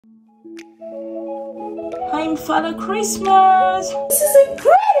time for the Christmas. This is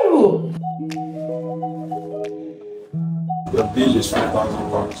incredible. The bill is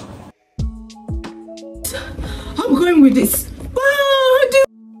 £5,000. I'm going with this.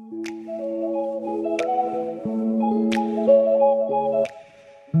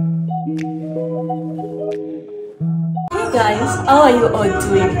 Hey guys, how are you all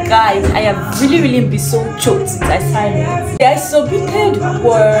doing? Guys, I have really been so choked since I signed it. I submitted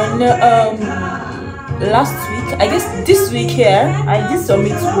one last week. I guess this week here. I did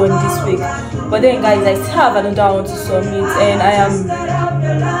submit one this week. But then guys, I still have another one to submit and I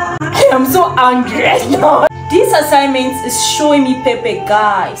am so angry right now. This assignment is showing me Pepe,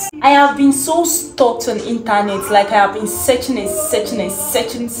 guys. I have been so stuck on internet, like I have been searching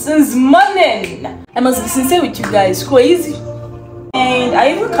since morning. I must be sincere with you guys, crazy. And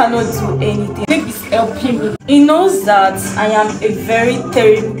I even cannot do anything. Maybe it's helping me. He knows that I am a very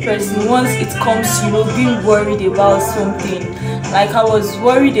terrible person once it comes to, being worried about something. Like I was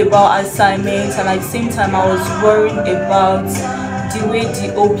worried about assignments and at the same time I was worried about the way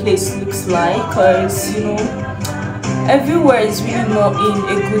the whole place looks like, because everywhere is really not in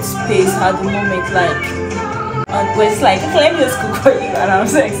a good space at the moment. Like but it's like, okay, let me just cook for you, and I'm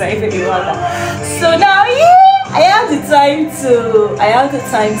so excited about that. So now I have the time to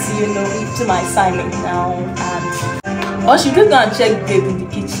do my assignment now. And or should we go and check babe in the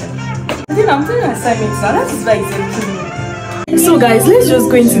kitchen? Then I'm doing an assignment now. That is why it's helping me. So guys, let's just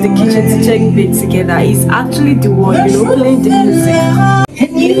go into the kitchen to check babe together. He's actually the one, playing the music.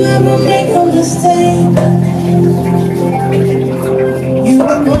 And you never make a mistake. You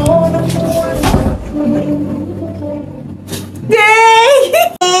are born.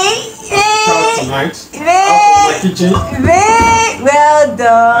 Tonight, out of my kitchen. Well done.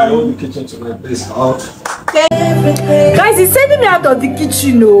 I own the kitchen tonight. Please out. Guys, he's sending me out of the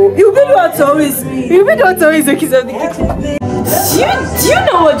kitchen. No, you'll be the one to always the kids of the kitchen. Do you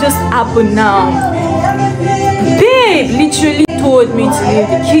know what just happened now? Babe literally told me to leave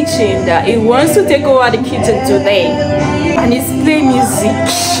the kitchen, that he wants to take over the kitchen today, and he's playing music.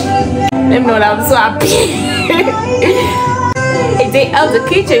 Let me know that I'm so happy. A day out the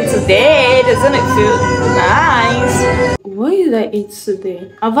kitchen today, doesn't it feel nice? What did I eat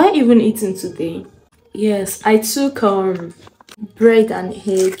today? Have I even eaten today? Yes, I took bread and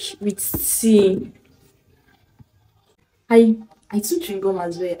egg with tea. I took chewing gum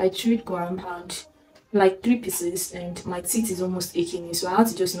as well. I chewed gum, had like 3 pieces, and my teeth is almost aching me, so I had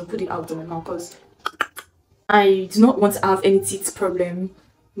to just put it out of my mouth, because I do not want to have any teeth problem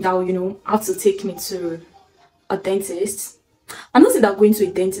that will have to take me to a dentist. I'm not saying that going to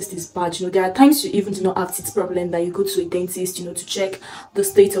a dentist is bad. There are times you even do not have teeth problem that you go to a dentist, to check the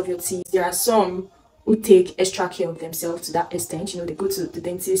state of your teeth. There are some who take extra care of themselves to that extent. They go to the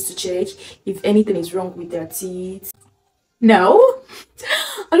dentist to check if anything is wrong with their teeth. No,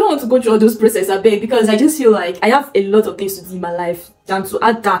 I don't want to go through all those processes, I beg, because I just feel like I have a lot of things to do in my life than to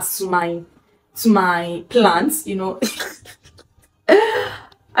add that to my plans. I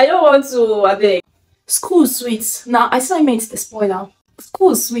don't want to, I beg. School sweets, nah, assignment the spoiler.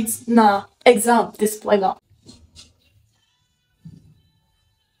 School sweets, nah, exam the spoiler.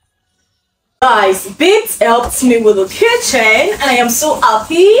 Guys, Bits helped me with the kitchen and I am so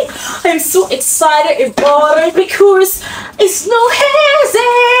happy. I'm so excited about it because it's no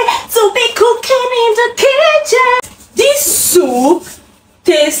easy to be cooking in the kitchen. This soup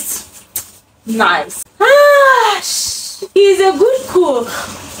tastes nice. He's a good cook.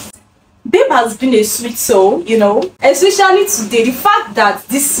 Babe has been a sweet soul, especially today. The fact that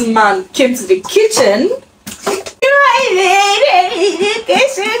this man came to the kitchen,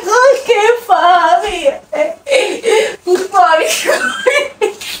 cooking for me.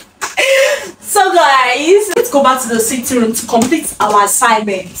 So guys, let's go back to the sitting room to complete our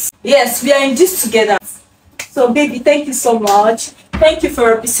assignments. Yes, we are in this together. So baby, thank you so much. Thank you for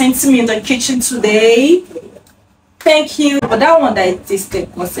representing me in the kitchen today. Thank you. But that one that I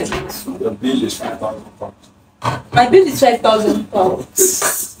tasted was a bit. The bill is £5,000. My bill is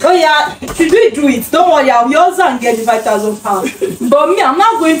 £5,000. Oh yeah, should we do it? Don't worry, I'll also get the £5,000. But me, I'm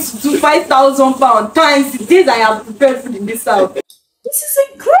not going to do £5,000 times the days I have prepared food in this house. This is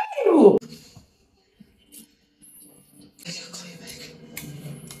incredible.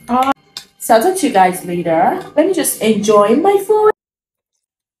 So I'll talk to you guys later. Let me just enjoy my food.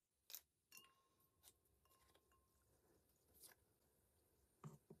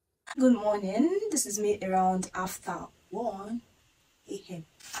 Good morning. This is me around after 1 a.m.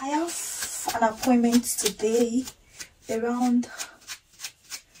 I have an appointment today around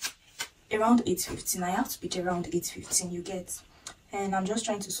 8:15. I have to be there around 8:15. You get and I'm just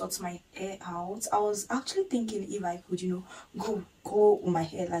trying to sort my hair out. I was actually thinking if I could, go with my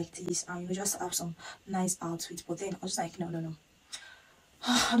hair like this and just have some nice outfit, but then I was like, no.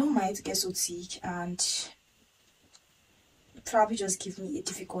 I don't mind to get so thick and probably just give me a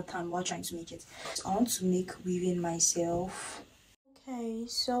difficult time while trying to make it. So I want to make weaving myself. Okay,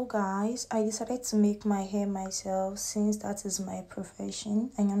 so guys, I decided to make my hair myself since that is my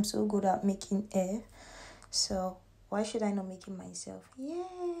profession and I'm so good at making hair. So why should I not make it myself? Yeah.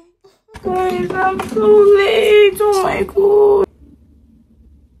 Guys, I'm so late. Oh my god.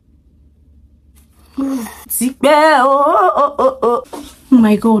 Oh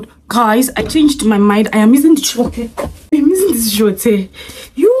my god, guys, I changed my mind. I am using the short hair. I'm using this short hair.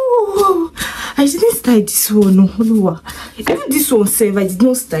 I didn't style this one. No, even this one, save, I did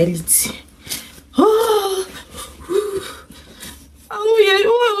not style it. Oh yeah,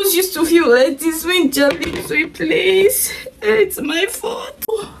 who else used to feel like this when Charlie to a place? It's my fault.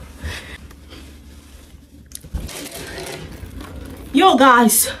 Yo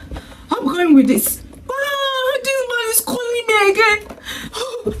guys, I'm going with this. This man is calling me again.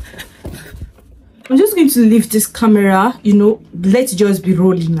 I'm just going to leave this camera, let's just be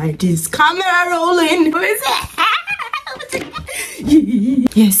rolling like this. Camera rolling.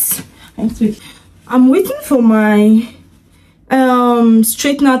 Yes, I'm waiting for my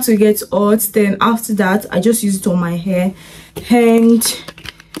straightener to get hot. Then after that, I just use it on my hair and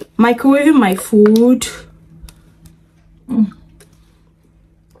microwaving my food.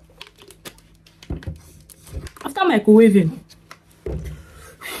 After microwaving,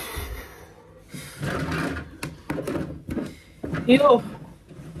 yo,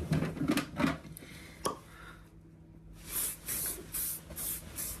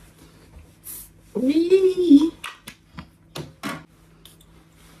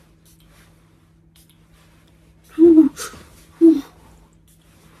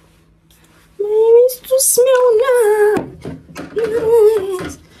 to smell now.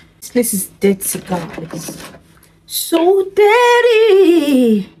 Yes. This place is dirty, guys. So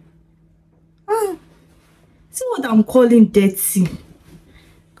dirty. See what I'm calling dirty?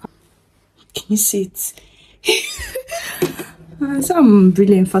 Can you see it? So I'm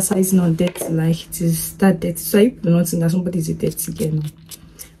really emphasizing on dirty, like it is that dirty. So I do not think that somebody is a dirty girl now.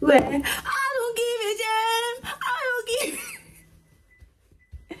 Well, I don't give a damn. I don't give.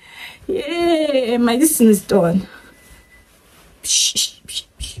 Yeah, my this thing is done.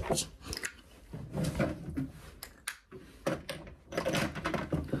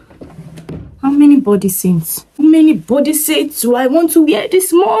 How many body saints? How many body saints do I want to wear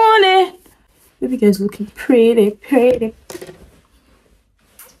this morning? Baby girl's looking pretty.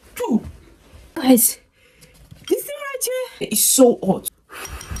 Ooh. Guys, this thing right here is so hot.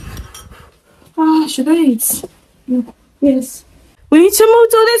 Should I eat? Yes. We need to move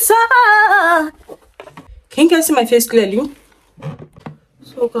to the side. Can you guys see my face clearly?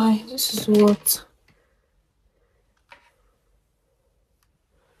 So guys, this is what.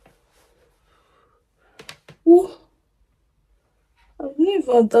 Ooh. I've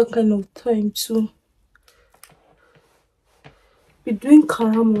never had that kind of time to be doing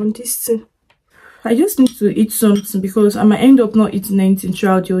karam on this thing. I just need to eat something because I might end up not eating anything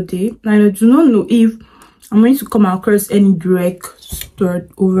throughout your day. And I do not know if I'm going to come across any direct store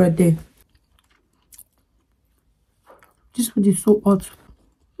over there. This food is so hot.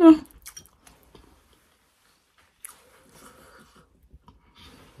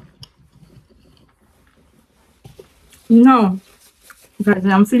 Now, guys,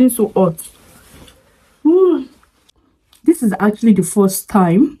 I'm feeling so hot. This is actually the first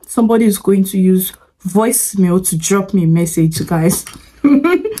time somebody is going to use voicemail to drop me a message, guys.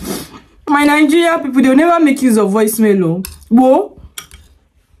 My Nigeria people, they'll never make use of voicemail. Whoa.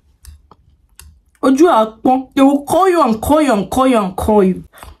 They will call you and call you and call you and call you.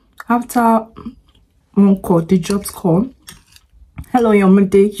 After one call, they dropped call. Hello, your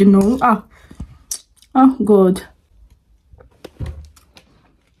midday, Oh God.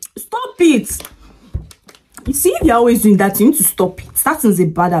 Stop it. You see, if you're always doing that, you need to stop it. That is a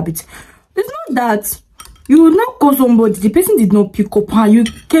bad habit. It's not that you will not call somebody, the person did not pick up and you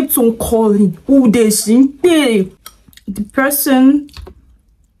kept on calling. Oh, they shouldn't pay. The person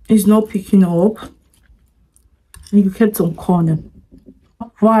is not picking up and you kept on calling.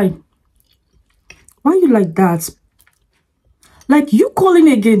 Why? Why are you like that? Like, you calling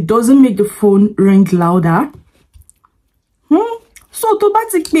again doesn't make the phone ring louder. So to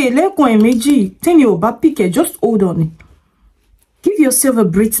just hold on it. Give yourself a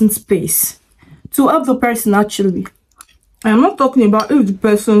breathing space to help the person actually. I am not talking about if the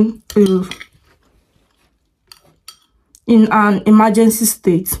person is in an emergency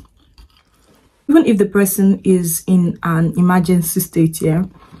state, even if the person is in an emergency state, yeah.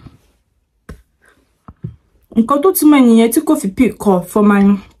 Pick call for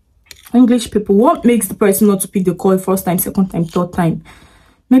my English people. What makes the person not to pick the call first time, second time, third time?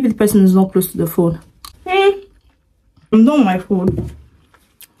 Maybe the person is not close to the phone. I'm done with my phone.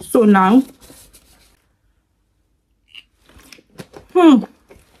 So now,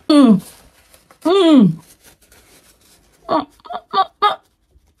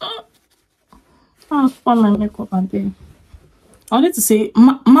 on my makeup and then I wanted to say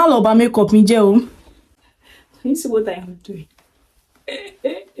Maloba makeup me gel. You see what I am doing?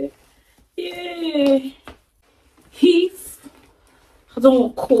 Yeah. If I don't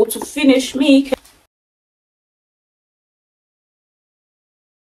want Cole to finish me.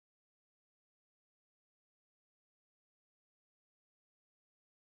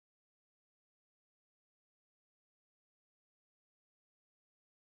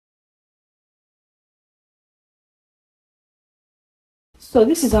 So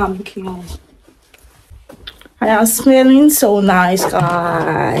this is how I'm looking like. I am smelling so nice,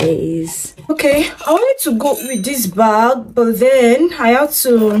 guys. Okay, I wanted to go with this bag, but then I had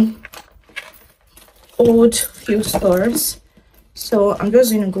to hold few stores. So I'm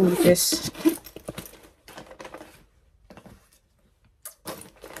just gonna go with this.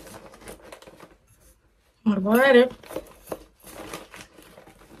 Alright.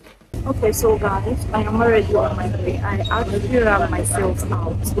 Okay, so guys, I am already on my way. I actually ran myself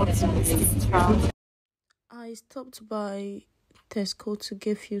out. I stopped by Tesco to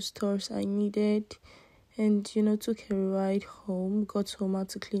get few stores I needed, and took a ride home. Got home, had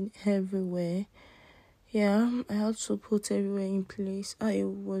to clean everywhere. Yeah, I had to put everywhere in place. I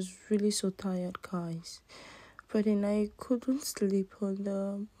was really so tired, guys. But then I couldn't sleep on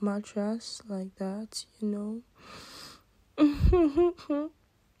the mattress like that,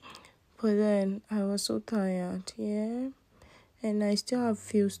 But then I was so tired, yeah. And I still have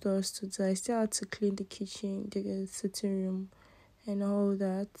few stores to do. I still had to clean the kitchen, the sitting room, and all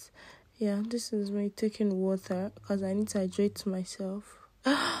that. Yeah, this is me taking water because I need to hydrate myself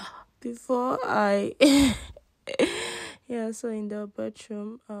before I yeah. So in the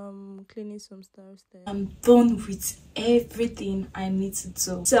bedroom, cleaning some stuff there. I'm done with everything I need to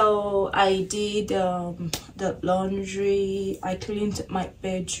do. So I did the laundry. I cleaned my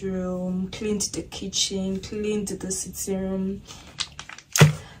bedroom, cleaned the kitchen, cleaned the sitting room.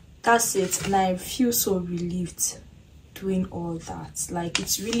 That's it, and I feel so relieved doing all that. Like,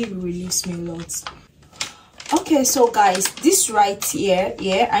 it really relieves me a lot. Okay, so guys, this right here,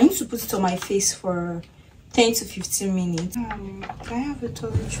 yeah, I need to put it on my face for 10 to 15 minutes. Can I have a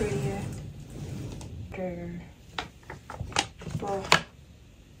toiletry here? There. Well,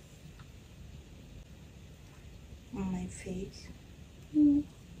 on my face.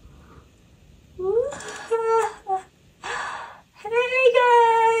 Hey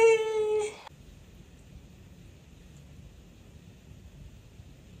guys!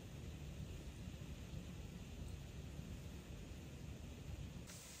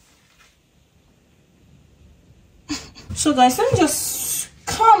 So guys, let me just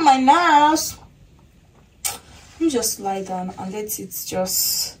calm my nerves. Let me just lie down and let it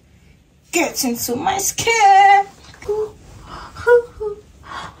just get into my skin.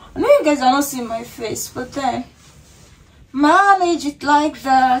 I know you guys are not seeing my face, but then manage it like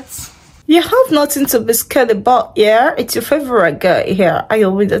that. You have nothing to be scared about, yeah? It's your favorite guy here. I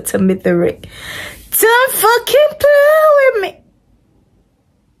always to meet the ring. Don't fucking play with me.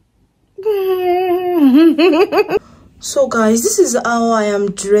 So guys, this is how I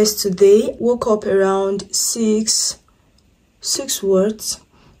am dressed today. Woke up around 6 words.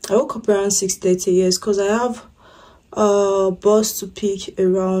 I woke up around 6:30, yes, because I have a bus to pick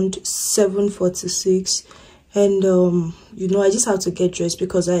around 7:46, and I just have to get dressed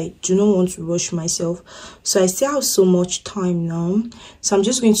because I do not want to rush myself. So I still have so much time now, so I'm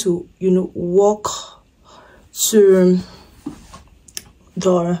just going to walk to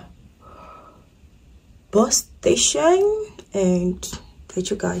the bus station and let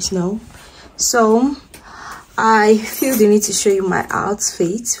you guys know. So I feel the need to show you my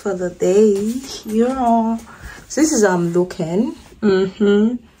outfit for the day. So this is how I'm looking.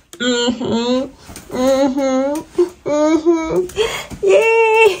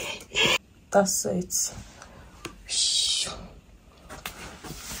 Yay! That's it.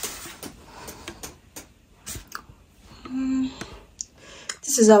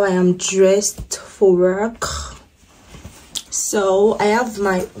 This is how I am dressed for work. So I have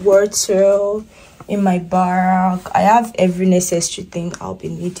my wardrobe in my bag. I have every necessary thing I'll be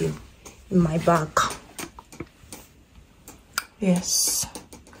needing in my bag. Yes.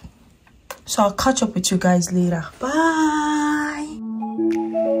 So I'll catch up with you guys later. Bye.